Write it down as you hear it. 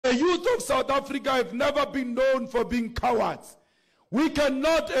The youth of South Africa have never been known for being cowards. We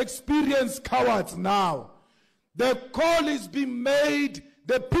cannot experience cowards now. The call is being made.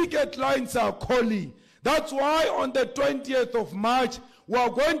 The picket lines are calling. That's why on the 20th of March, we are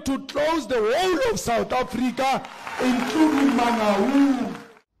going to close the whole of South Africa, including Mangaung.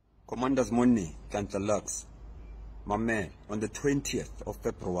 Commanders Money, Nhlanhla Lux, my man, on the 20th of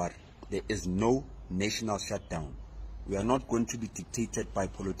February, there is no national shutdown. We are not going to be dictated by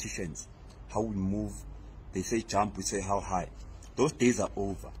politicians. How we move, they say jump, we say how high. Those days are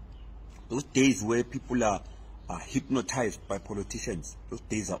over. Those days where people are hypnotized by politicians, those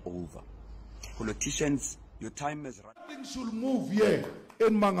days are over. Politicians, your time is run. Nothing should move here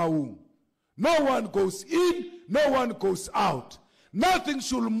in Mangaung. No one goes in, no one goes out. Nothing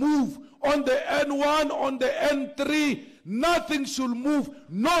should move on the N1, on the N3. Nothing should move.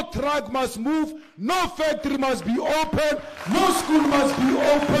 No truck must move. No factory must be open. No school must be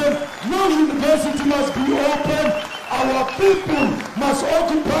open. No university must be open. Our people must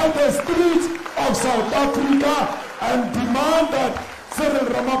occupy the streets of South Africa and demand that Cyril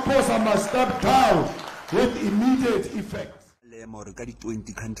Ramaphosa must step down with immediate effect. Malema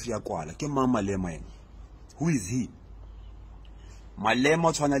 20 country akwala ke Malema. Who is he?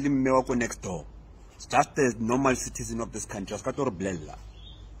 Malema tshwana le mme wa ko next door. It's just a normal citizen of this country. Ska to re blella.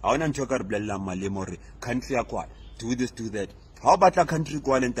 Ha ona ntho ka re blella Malema re country akwala. Do this, do that. How about a country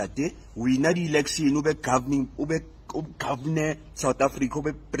kwala ntate? We need election ube governing governor South Africa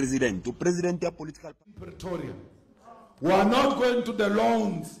ube president. To president ya political Pretoria. We are not going to the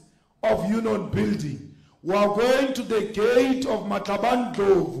lawns of Union Building. We are going to the gate of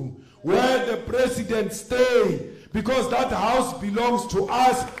Matabandlovu, where the president stays, because that house belongs to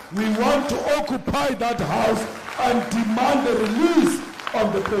us. We want to occupy that house and demand the release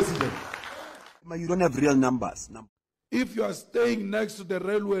of the president. You don't have real numbers. If you are staying next to the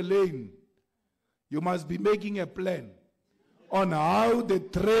railway lane, you must be making a plan on how the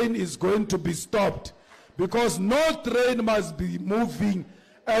train is going to be stopped. Because no train must be moving,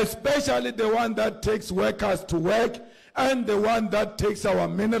 especially the one that takes workers to work and the one that takes our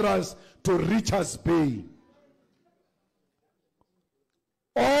minerals to Richards Bay.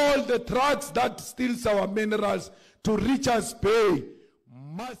 All the trucks that steals our minerals to Richards Bay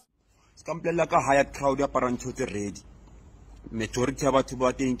must... Hired crowd ready. Majority of batho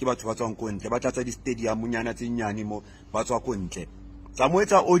ba teng ke batho ba tswang ko ntle ba tlatsa di stadium nyana tse nyane mo ba tswa ko ntle.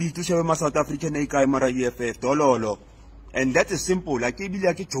 Samuetsa audit to shebe ma South African e kae mara EFF dololo. And that is simple. Like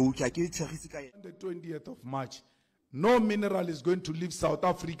ebile ke joke ke tshegisi ka on the 20th of March, no mineral is going to leave South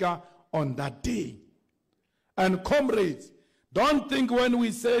Africa on that day. And comrades, don't think when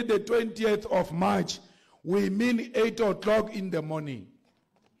we say the 20th of March, we mean 8 o'clock in the morning.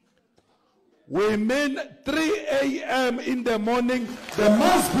 We mean 3 a.m. in the morning. There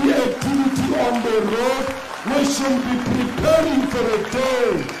must be activity on the road. We should be preparing for a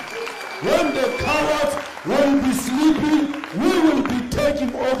day when the cowards will be sleeping. We will be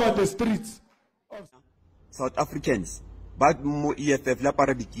taking over the streets. South Africans, but more EFF la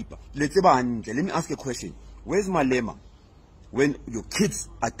para keeper. Let me ask a question. Where's Malema when your kids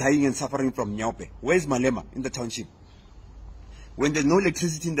are dying and suffering from Nyaope? Where's Malema in the township? When there's no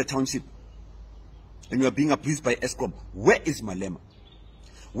electricity in the township and you are being abused by Eskom, where is Malema?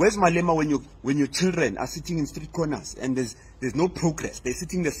 Where's Malema when your children are sitting in street corners and there's no progress? They're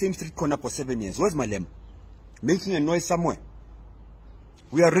sitting in the same street corner for 7 years. Where's Malema? Making a noise somewhere.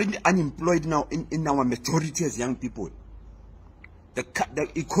 We are really unemployed now in our majority as young people. The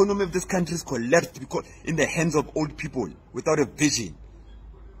economy of this country is collapsed because in the hands of old people without a vision.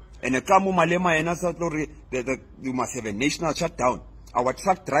 And Malema you must have a national shutdown. Our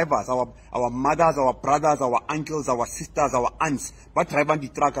truck drivers, our mothers, our brothers, our uncles, our sisters, our aunts, but driving the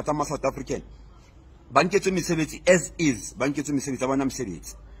truck at South African. Banketso mesebetsi as is, banketso mesebetsi abana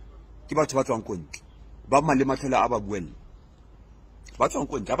mesebetsi. Ke batho ba tswang kontle. Ba Malema tlhola aba buella. Ba tswang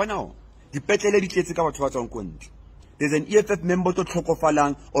kontle aba nao. Dipetlele di tletse ka batho ba tswang kontle. There's an EFF member to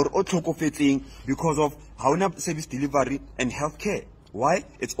tlhokofalang or o tlhokofetseng because of haona service delivery and healthcare. Why?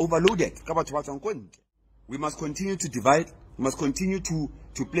 It's overloaded. Ka batho ba tswang kontle. We must continue to divide. We must continue to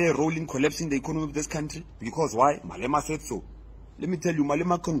play a role in collapsing the economy of this country. Because why? Malema said so. Let me tell you,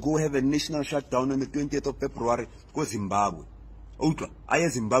 Malema can go have a national shutdown on the 20th of February. Go Zimbabwe. I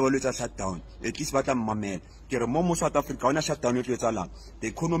Zimbabwe let's shut down. At least what I'm mamel. Momo South Africa on a shutdown. The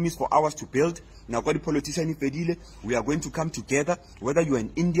economy is for ours to build. Now got the politician in we are going to come together, whether you're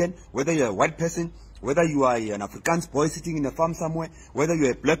an Indian, whether you're a white person, whether you are an Afrikaans boy sitting in a farm somewhere, whether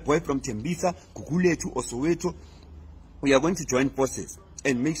you're a black boy from Tembisa, Kukuletu or Soweto. We are going to join forces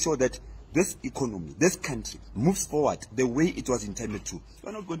and make sure that this economy, this country moves forward the way it was intended to, we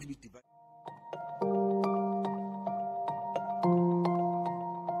are not going to be divided.